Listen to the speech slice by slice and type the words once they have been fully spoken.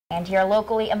And here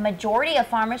locally, a majority of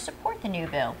farmers support the new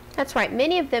bill. That's right.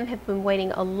 Many of them have been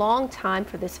waiting a long time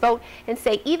for this vote and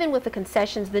say even with the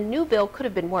concessions, the new bill could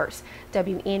have been worse.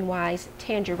 WENY's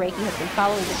Tanja Rekhi has been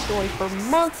following the story for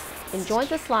months and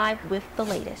joins us live with the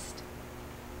latest.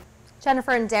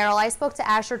 Jennifer and Daryl, I spoke to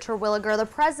Asher Terwilliger, the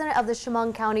president of the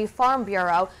Chemung County Farm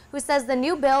Bureau, who says the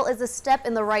new bill is a step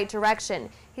in the right direction.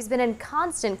 He's been in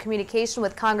constant communication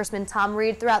with Congressman Tom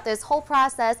Reed throughout this whole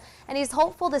process, and he's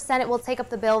hopeful the Senate will take up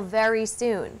the bill very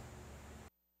soon.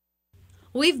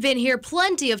 We've been here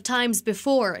plenty of times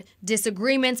before.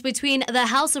 Disagreements between the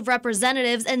House of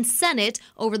Representatives and Senate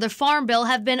over the Farm Bill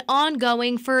have been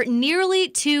ongoing for nearly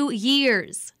 2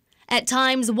 years. At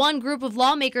times, one group of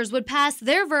lawmakers would pass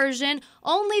their version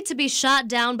only to be shot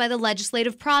down by the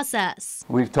legislative process.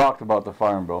 We've talked about the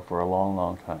Farm Bill for a long,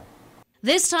 long time.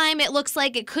 This time, it looks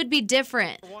like it could be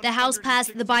different. The House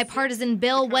passed the bipartisan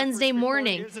bill Wednesday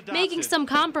morning, making some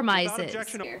compromises.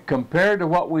 Compared to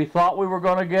what we thought we were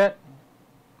going to get,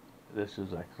 this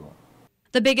is excellent.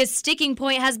 The biggest sticking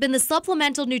point has been the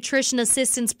Supplemental Nutrition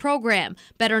Assistance Program,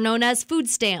 better known as food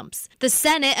stamps. The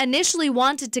Senate initially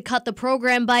wanted to cut the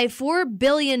program by $4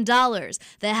 billion.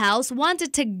 The House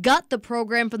wanted to gut the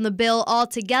program from the bill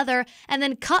altogether and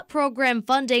then cut program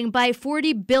funding by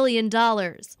 $40 billion.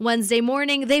 Wednesday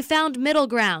morning, they found middle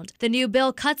ground. The new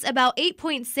bill cuts about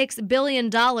 $8.6 billion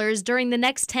during the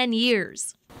next 10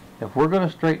 years. If we're going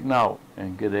to straighten out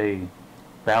and get a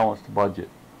balanced budget,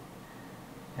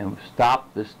 and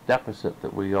stop this deficit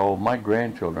that we owe, my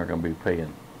grandchildren are going to be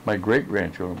paying. My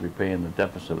great-grandchildren will be paying the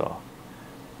deficit off.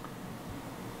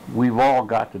 We've all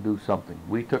got to do something.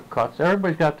 We took cuts.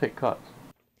 Everybody's got to take cuts.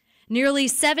 Nearly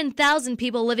 7,000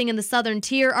 people living in the southern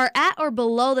tier are at or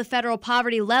below the federal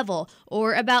poverty level,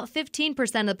 or about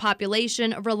 15% of the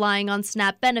population relying on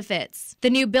SNAP benefits. The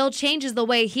new bill changes the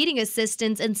way heating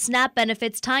assistance and SNAP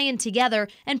benefits tie in together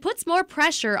and puts more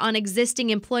pressure on existing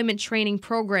employment training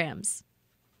programs.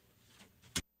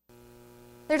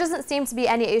 There doesn't seem to be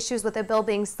any issues with the bill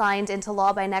being signed into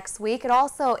law by next week. It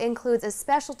also includes a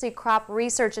specialty crop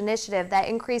research initiative that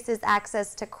increases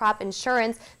access to crop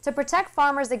insurance to protect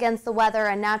farmers against the weather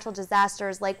and natural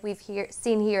disasters like we've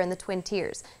seen here in the Twin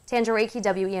Tiers. Tanja Rekhi,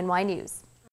 WENY News.